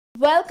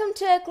Welcome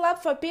to a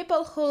club for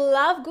people who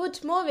love good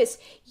movies.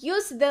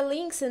 Use the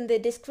links in the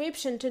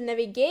description to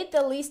navigate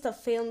the list of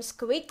films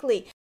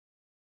quickly.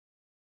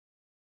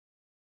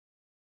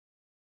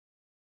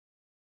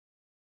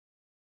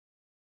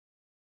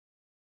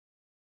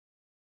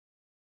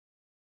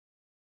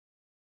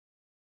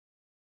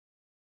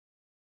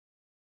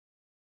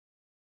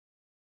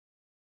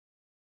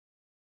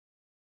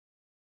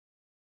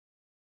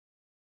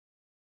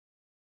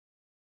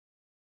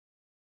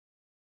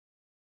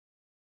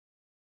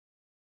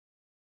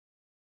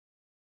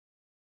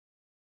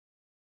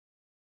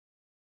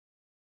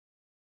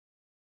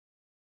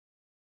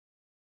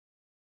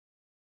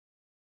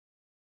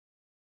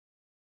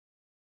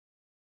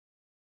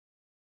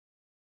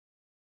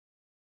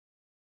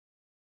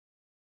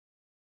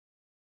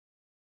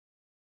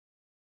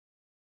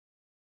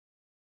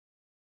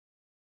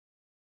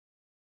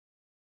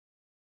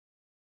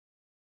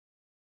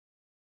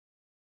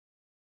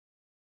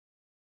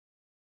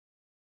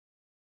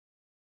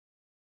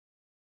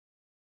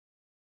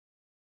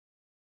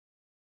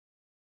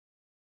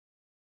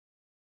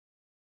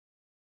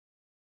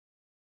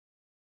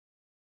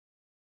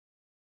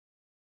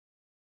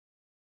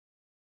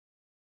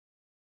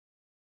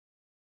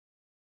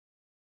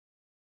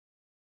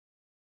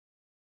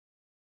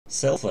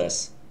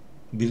 Selfless.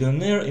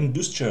 Billionaire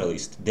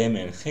industrialist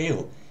Damien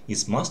Hale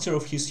is master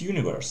of his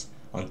universe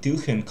until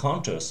he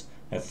encounters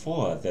a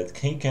foe that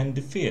he can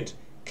defeat,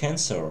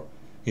 cancer.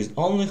 His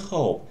only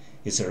hope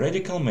is a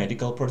radical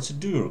medical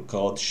procedure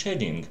called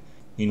shedding,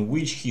 in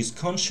which his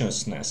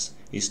consciousness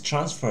is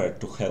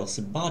transferred to Hale's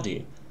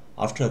body.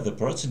 After the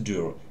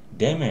procedure,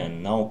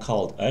 Damien, now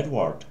called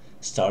Edward,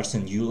 starts a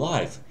new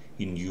life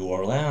in New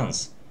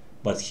Orleans,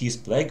 but he is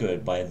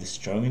plagued by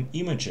disturbing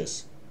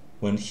images.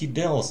 When he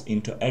delves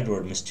into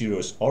Edward's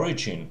mysterious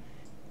origin,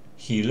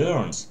 he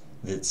learns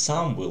that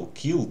some will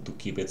kill to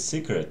keep it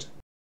secret.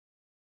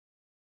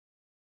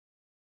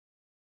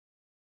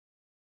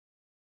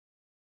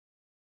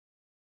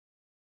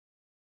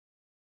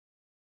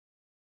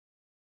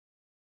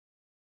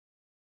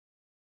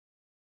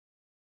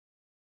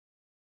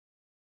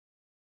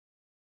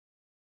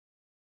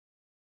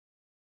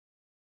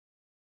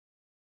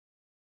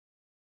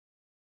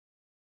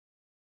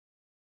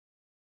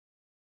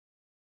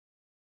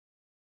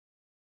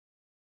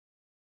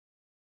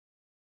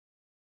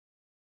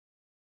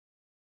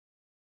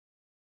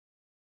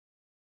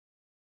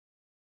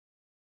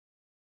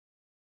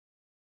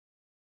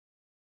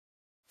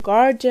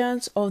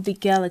 Guardians of the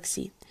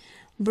Galaxy.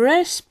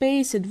 Brash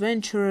space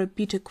adventurer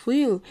Peter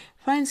Quill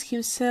finds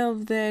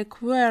himself the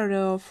quarry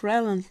of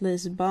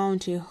relentless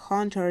bounty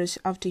hunters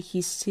after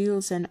he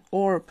steals an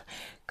orb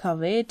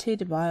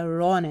coveted by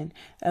Ronan,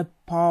 a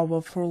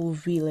powerful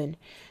villain.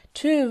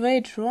 To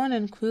evade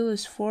Ronan, Quill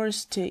is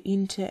forced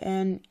into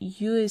an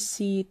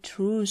USC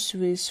truce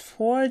with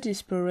four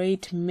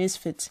desperate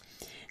misfits: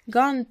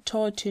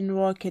 gun-toting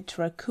Rocket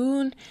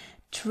Raccoon,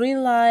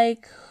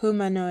 tree-like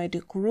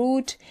humanoid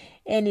Groot,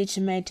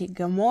 enigmatic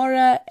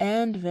Gamora,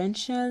 and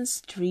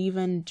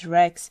vengeance-driven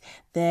Drax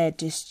the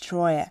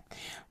Destroyer.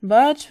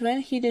 But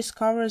when he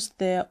discovers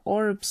the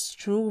orb's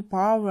true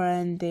power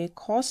and the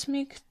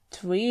cosmic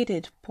threat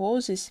it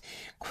poses,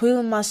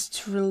 Quill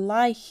must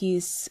rely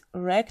his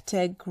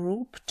ragtag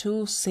group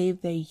to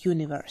save the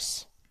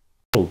universe.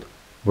 World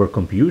where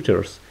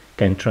computers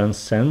can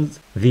transcend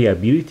the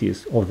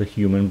abilities of the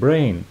human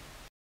brain.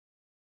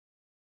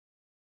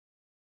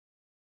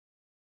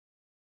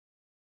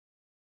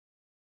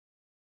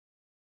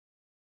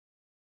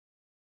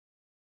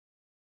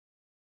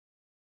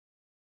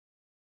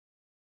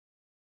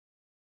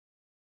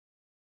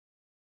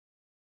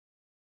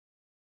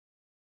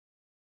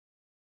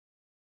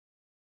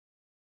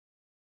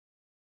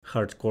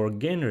 Hardcore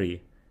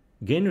Genry.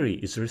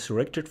 Genry is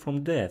resurrected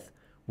from death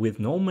with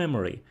no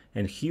memory,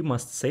 and he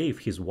must save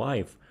his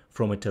wife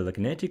from a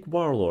telegnetic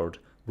warlord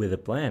with a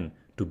plan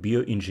to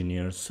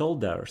bioengineer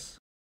soldiers.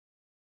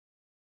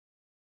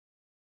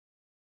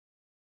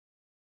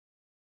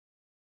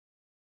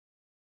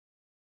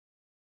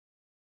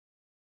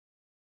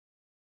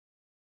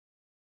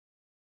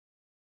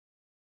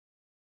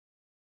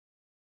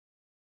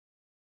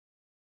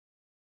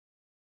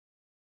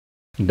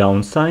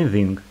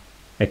 Downsizing.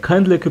 A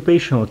kindly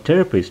occupational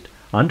therapist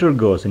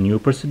undergoes a new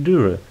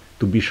procedure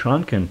to be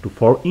shrunken to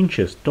 4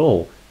 inches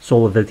tall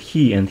so that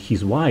he and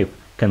his wife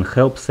can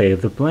help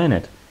save the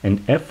planet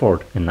and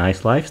afford a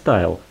nice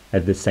lifestyle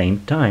at the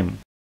same time.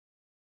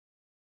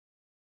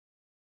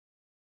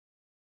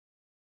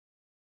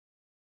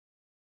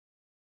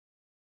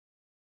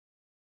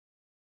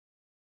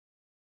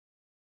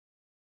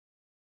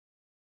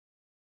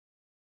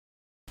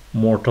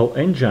 Mortal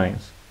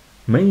engines.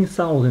 Many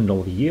thousands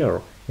of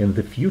years in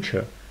the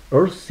future,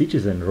 Earth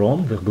citizens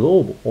roam the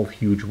globe of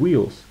huge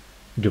wheels,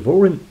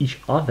 devouring each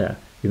other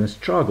in a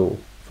struggle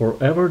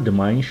for ever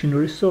diminishing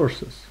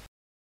resources.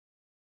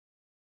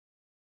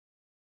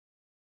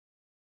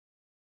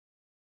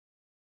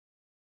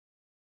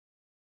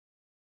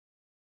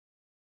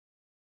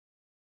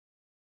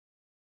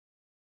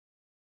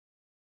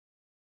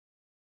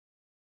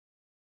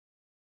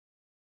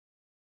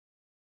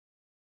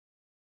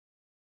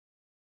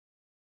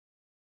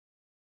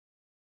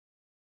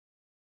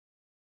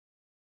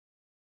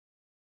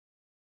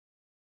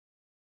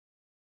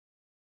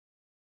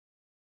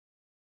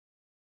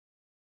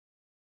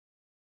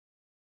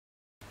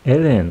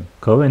 Alien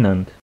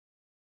Covenant.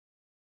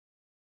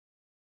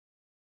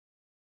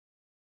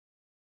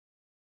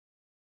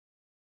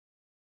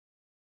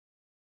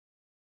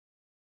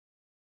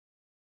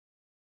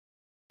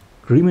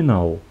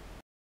 Criminal.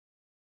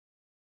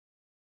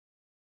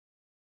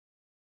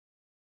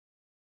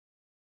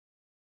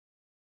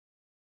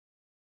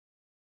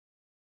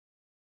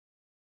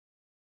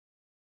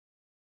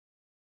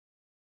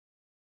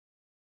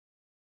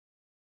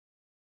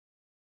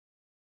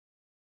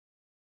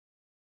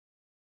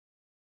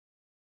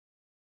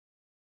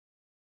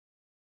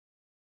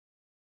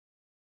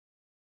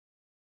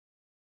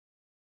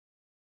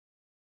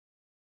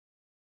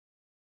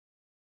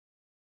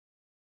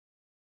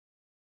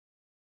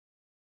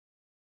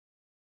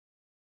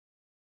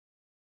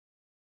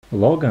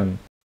 Logan.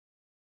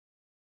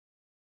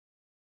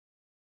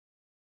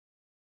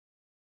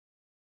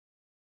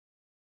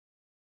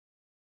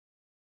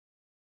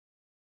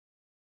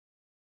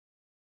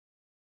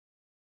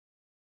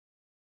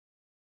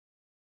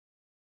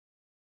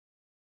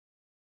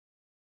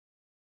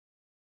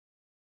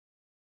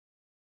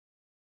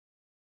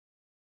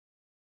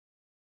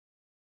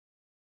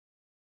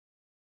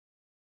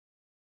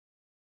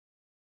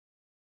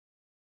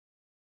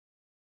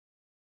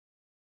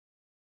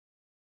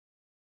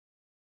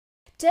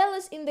 Tell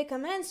us in the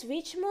comments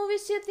which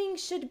movies you think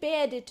should be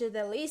added to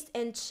the list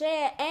and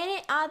share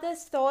any other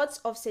thoughts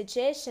or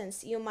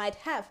suggestions you might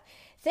have.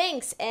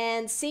 Thanks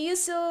and see you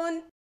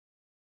soon!